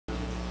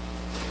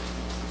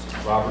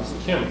Robert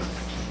McKim.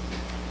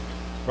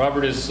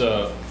 Robert is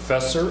a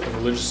professor of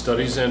religious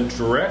studies and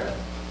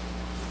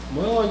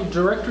well, are you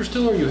director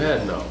still or are you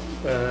head now?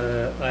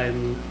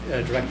 I'm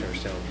a director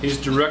still. He's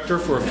director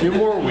for a few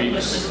more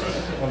weeks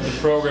of the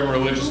program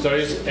Religious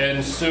Studies,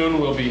 and soon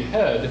will be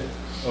head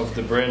of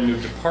the brand new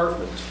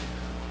department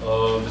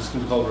of, this is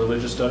going to be called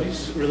Religious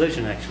Studies?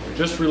 Religion, actually.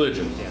 Just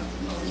religion. Yeah.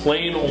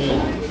 Plain old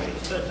religion.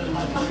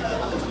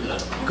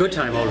 Good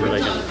time old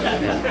religion.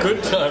 Yeah.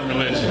 Good time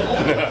religion.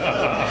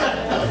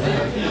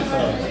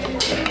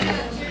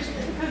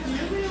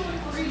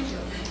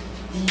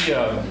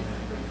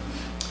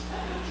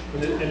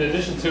 In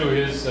addition to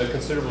his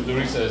considerable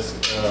duties as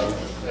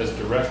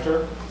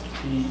director,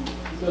 he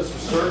does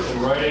research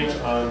and writing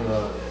on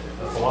the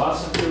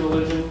philosophy of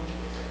religion,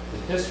 the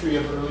history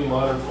of early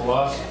modern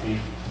philosophy,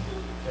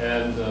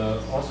 and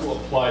also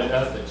applied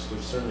ethics,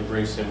 which certainly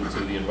brings him to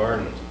the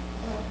environment.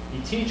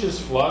 He teaches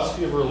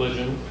philosophy of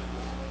religion,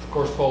 of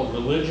course called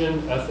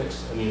Religion,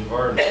 Ethics, and the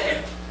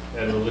Environment,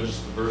 and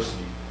Religious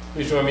Diversity.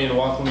 Please join me in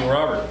welcoming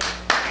Robert.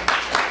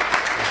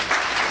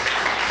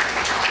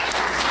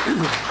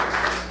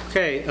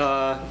 Okay,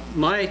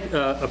 my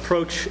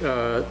approach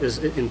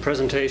in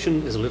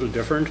presentation is a little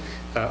different.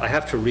 I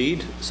have to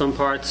read some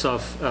parts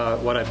of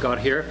what I've got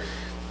here,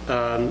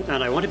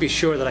 and I want to be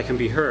sure that I can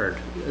be heard.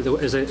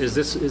 Is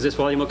this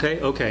volume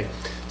okay? Okay,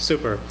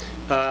 super.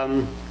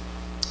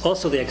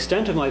 Also, the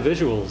extent of my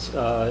visuals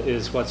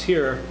is what's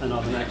here and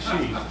on the next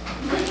sheet.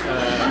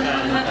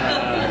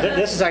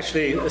 This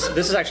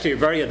is actually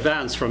very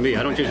advanced for me.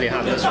 I don't usually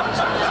have this.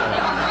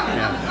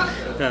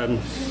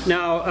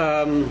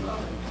 Now.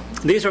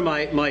 These are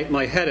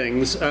my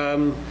headings.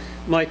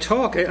 My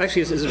talk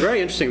actually is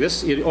very interesting.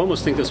 You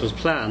almost think this was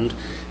planned.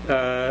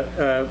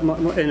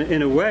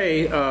 In a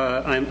way,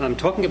 I'm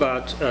talking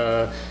about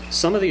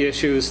some of the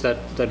issues that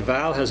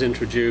Val has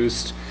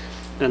introduced,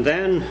 and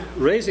then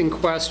raising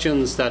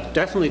questions that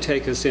definitely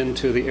take us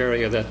into the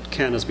area that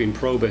Ken has been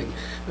probing.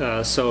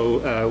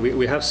 So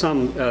we have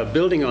some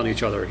building on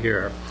each other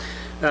here.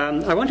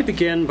 I want to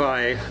begin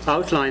by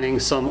outlining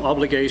some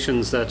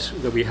obligations that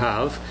we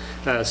have,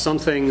 some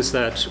things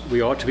that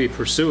we ought to be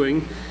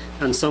pursuing,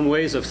 and some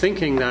ways of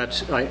thinking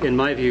that, in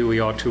my view,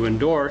 we ought to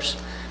endorse.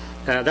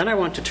 Then I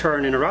want to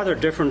turn in a rather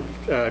different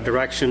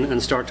direction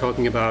and start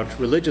talking about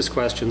religious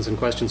questions and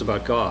questions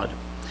about God.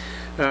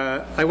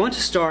 I want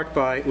to start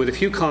with a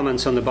few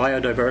comments on the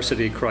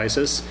biodiversity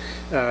crisis.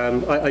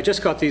 I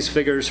just got these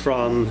figures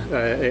from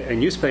a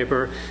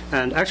newspaper,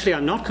 and actually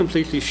I'm not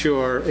completely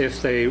sure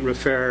if they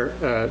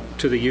refer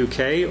to the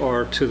UK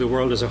or to the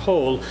world as a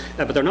whole,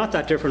 but they're not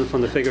that different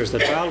from the figures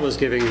that Val was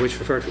giving,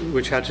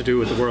 which had to do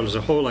with the world as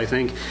a whole, I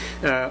think.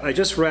 I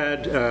just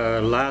read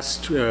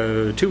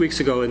 2 weeks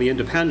ago in The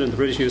Independent, the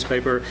British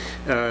newspaper,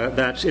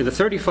 that in the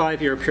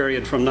 35-year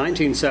period from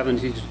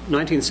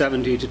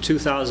 1970 to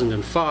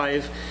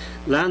 2005,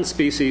 land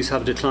species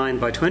have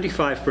declined by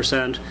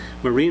 25%,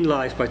 marine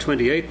life by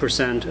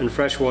 28%, and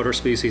freshwater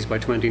species by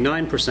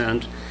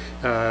 29%.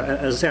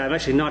 As I say, I'm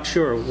actually not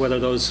sure whether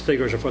those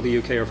figures are for the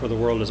UK or for the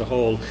world as a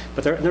whole,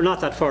 but they're not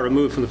that far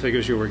removed from the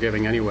figures you were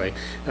giving anyway.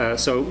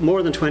 So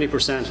more than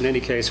 20% in any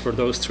case for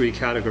those three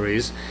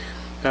categories.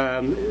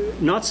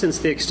 Not since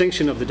the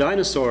extinction of the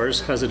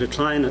dinosaurs has a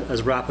decline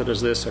as rapid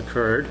as this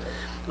occurred.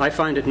 I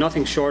find it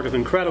nothing short of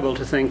incredible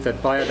to think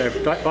that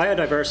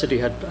biodiversity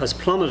has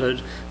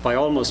plummeted by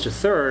almost a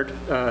third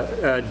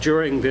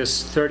during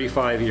this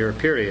 35-year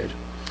period.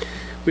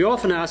 We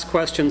often ask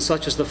questions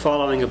such as the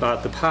following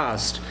about the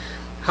past.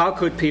 How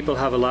could people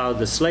have allowed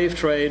the slave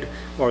trade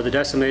or the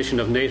decimation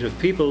of native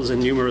peoples in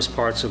numerous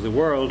parts of the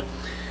world?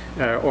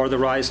 Or the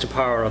rise to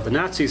power of the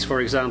Nazis, for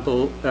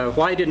example.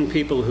 Why didn't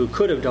people who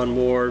could have done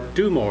more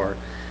do more?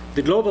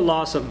 The global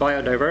loss of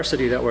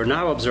biodiversity that we're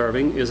now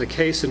observing is a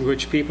case in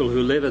which people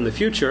who live in the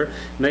future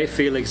may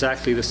feel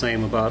exactly the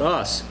same about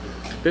us.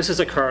 This is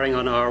occurring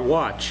on our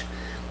watch.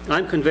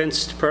 I'm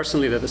convinced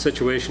personally that the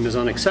situation is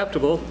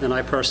unacceptable, and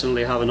I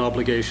personally have an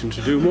obligation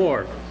to do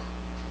more.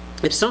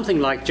 It's something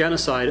like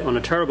genocide on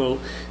a terrible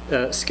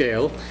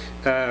scale,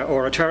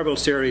 or a terrible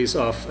series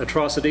of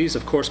atrocities.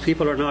 Of course,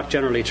 people are not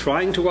generally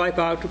trying to wipe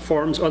out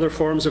other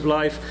forms of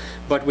life,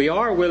 but we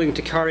are willing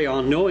to carry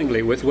on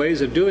knowingly with ways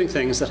of doing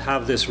things that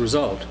have this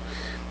result.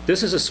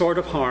 This is a sort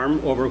of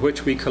harm over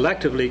which we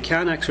collectively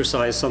can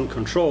exercise some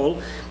control,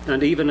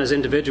 and even as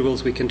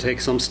individuals we can take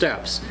some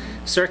steps.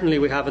 Certainly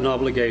we have an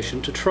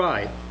obligation to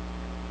try.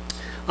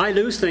 I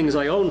lose things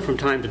I own from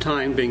time to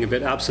time, being a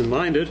bit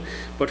absent-minded,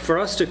 but for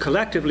us to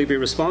collectively be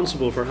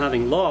responsible for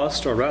having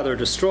lost, or rather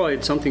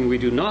destroyed, something we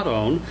do not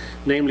own,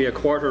 namely a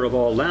quarter of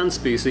all land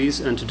species,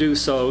 and to do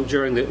so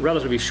during the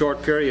relatively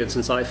short period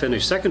since I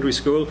finished secondary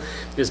school,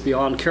 is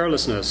beyond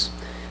carelessness.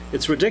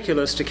 It's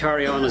ridiculous to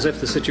carry on as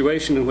if the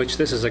situation in which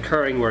this is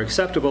occurring were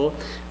acceptable.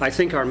 I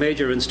think our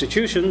major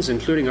institutions,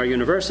 including our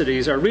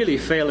universities, are really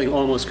failing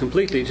almost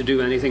completely to do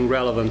anything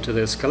relevant to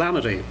this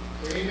calamity.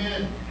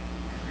 Amen.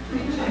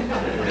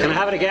 Can I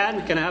have it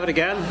again? Can I have it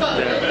again?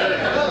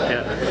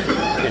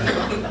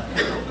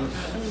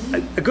 Yeah.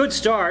 A good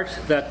start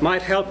that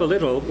might help a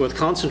little with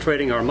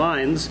concentrating our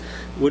minds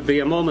would be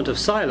a moment of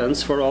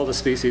silence for all the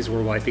species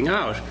we're wiping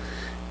out.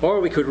 Or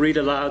we could read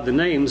aloud the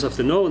names of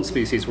the known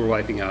species we're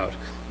wiping out.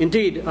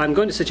 Indeed, I'm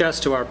going to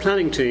suggest to our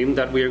planning team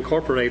that we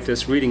incorporate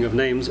this reading of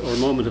names or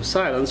moment of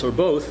silence, or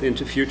both,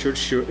 into future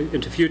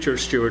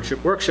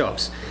stewardship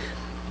workshops.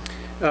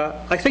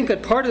 I think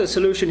that part of the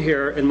solution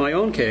here, in my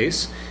own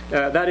case,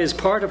 that is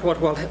part of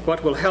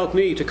what will help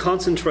me to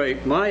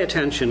concentrate my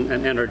attention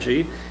and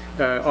energy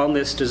on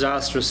this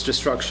disastrous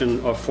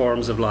destruction of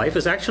forms of life,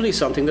 is actually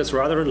something that's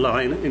rather in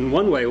line, in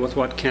one way, with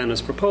what Ken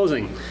is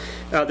proposing.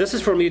 This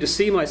is for me to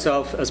see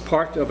myself as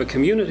part of a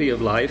community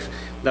of life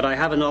that I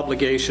have an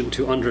obligation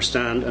to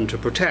understand and to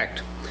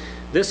protect.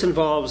 This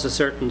involves a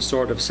certain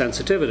sort of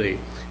sensitivity.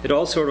 It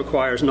also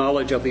requires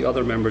knowledge of the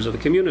other members of the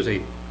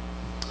community.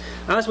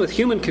 As with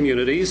human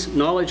communities,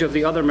 knowledge of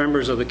the other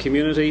members of the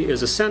community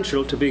is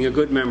essential to being a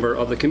good member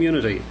of the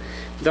community.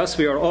 Thus,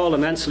 we are all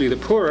immensely the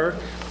poorer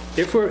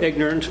if we're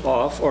ignorant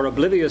of or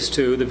oblivious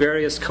to the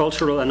various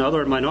cultural and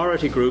other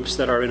minority groups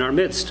that are in our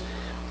midst.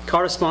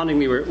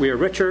 Correspondingly, we are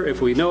richer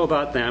if we know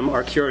about them,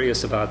 are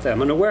curious about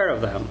them, and aware of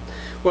them.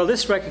 Well,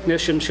 this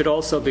recognition should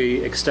also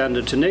be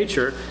extended to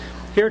nature.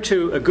 Here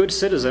too, a good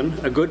citizen,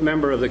 a good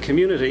member of the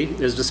community,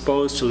 is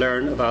disposed to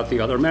learn about the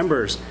other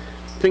members.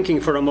 Thinking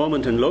for a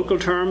moment in local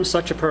terms,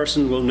 such a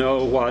person will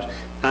know what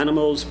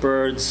animals,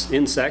 birds,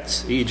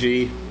 insects,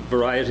 e.g.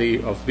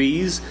 variety of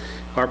bees,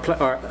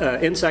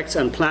 insects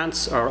and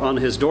plants are on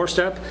his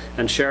doorstep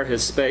and share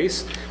his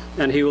space,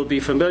 and he will be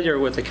familiar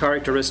with the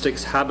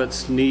characteristics,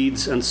 habits,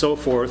 needs, and so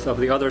forth of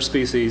the other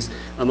species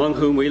among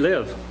whom we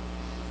live.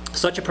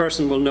 Such a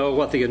person will know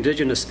what the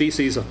indigenous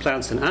species of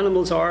plants and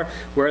animals are,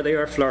 where they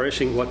are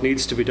flourishing, what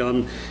needs to be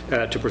done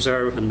to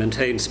preserve and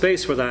maintain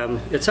space for them,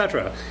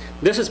 etc.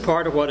 This is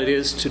part of what it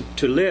is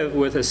to live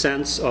with a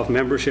sense of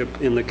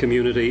membership in the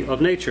community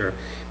of nature.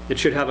 It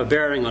should have a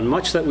bearing on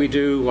much that we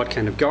do, what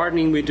kind of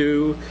gardening we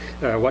do,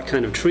 what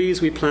kind of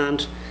trees we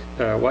plant,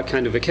 what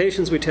kind of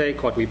vacations we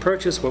take, what we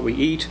purchase, what we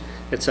eat,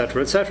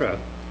 etc., etc.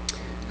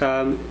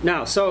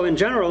 So in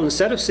general,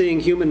 instead of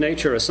seeing human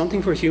nature as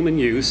something for human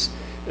use,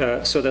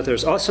 so that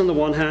there's us on the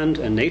one hand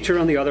and nature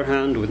on the other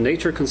hand, with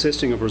nature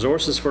consisting of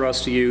resources for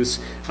us to use,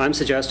 I'm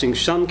suggesting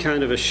some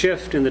kind of a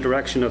shift in the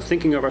direction of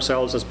thinking of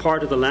ourselves as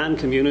part of the land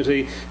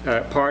community,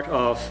 part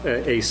of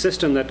a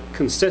system that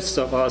consists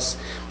of us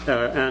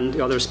and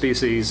the other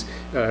species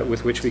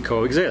with which we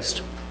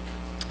coexist.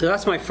 So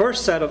that's my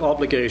first set of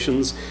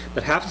obligations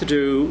that have to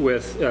do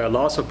with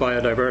loss of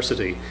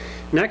biodiversity.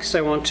 Next,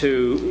 I want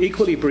to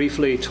equally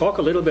briefly talk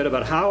a little bit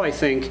about how I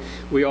think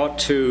we ought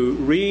to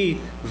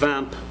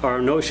revamp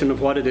our notion of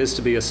what it is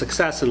to be a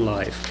success in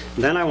life.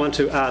 And then I want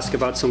to ask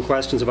about some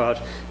questions about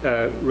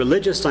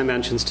religious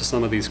dimensions to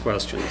some of these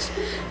questions.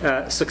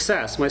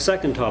 Success, my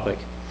second topic.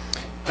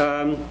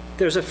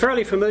 There's a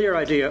fairly familiar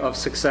idea of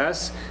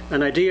success,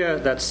 an idea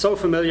that's so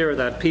familiar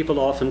that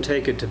people often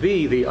take it to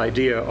be the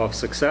idea of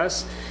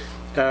success.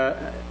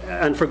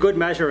 And for good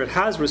measure, it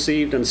has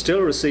received and still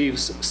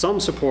receives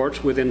some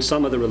support within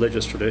some of the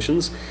religious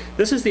traditions.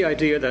 This is the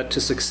idea that to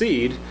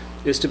succeed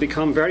is to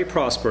become very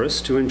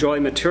prosperous, to enjoy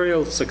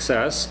material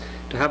success,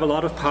 to have a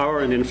lot of power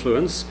and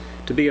influence,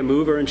 to be a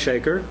mover and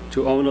shaker,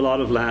 to own a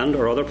lot of land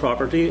or other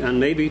property, and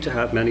maybe to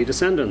have many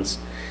descendants.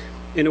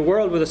 In a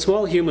world with a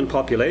small human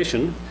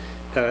population,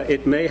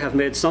 it may have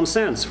made some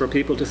sense for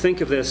people to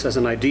think of this as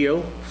an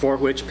ideal for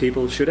which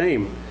people should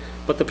aim.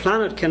 But the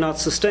planet cannot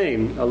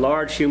sustain a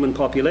large human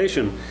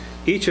population,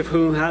 each of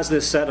whom has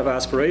this set of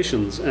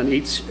aspirations, and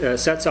each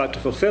sets out to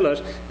fulfill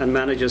it and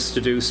manages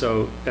to do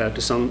so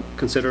to some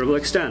considerable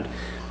extent.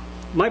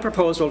 My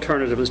proposed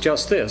alternative is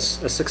just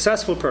this. A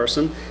successful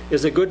person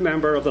is a good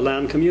member of the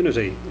land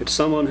community. It's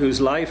someone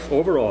whose life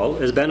overall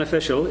is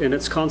beneficial in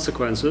its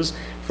consequences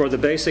for the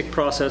basic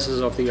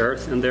processes of the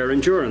earth and their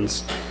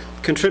endurance,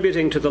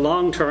 contributing to the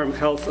long-term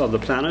health of the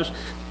planet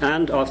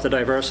and of the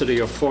diversity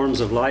of forms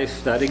of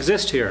life that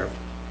exist here.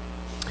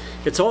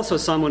 It's also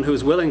someone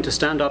who's willing to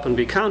stand up and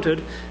be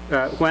counted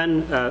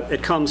when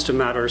it comes to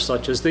matters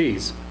such as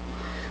these.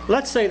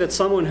 Let's say that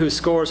someone who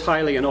scores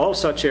highly in all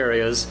such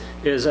areas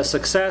is a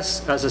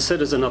success as a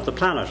citizen of the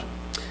planet.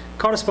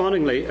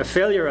 Correspondingly, a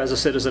failure as a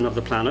citizen of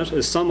the planet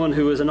is someone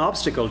who is an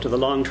obstacle to the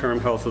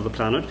long-term health of the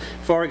planet,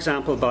 for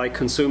example, by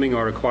consuming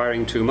or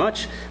acquiring too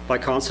much, by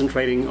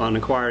concentrating on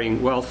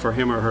acquiring wealth for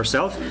him or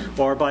herself,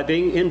 or by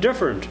being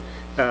indifferent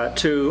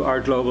to our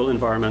global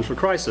environmental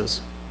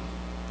crises.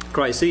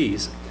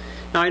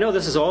 Now, I know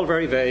this is all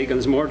very vague, and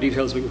there's more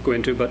details we could go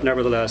into, but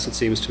nevertheless, it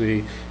seems to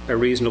be a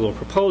reasonable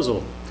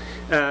proposal.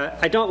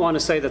 I don't want to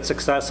say that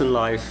success in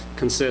life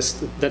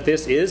consists, that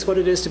this is what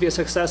it is to be a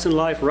success in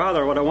life.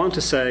 Rather, what I want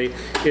to say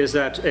is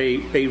that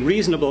a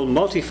reasonable,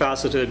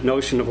 multifaceted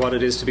notion of what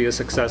it is to be a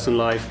success in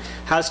life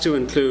has to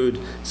include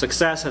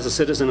success as a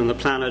citizen on the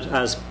planet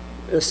as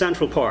a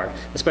central part,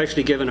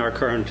 especially given our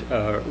current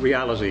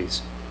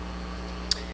realities.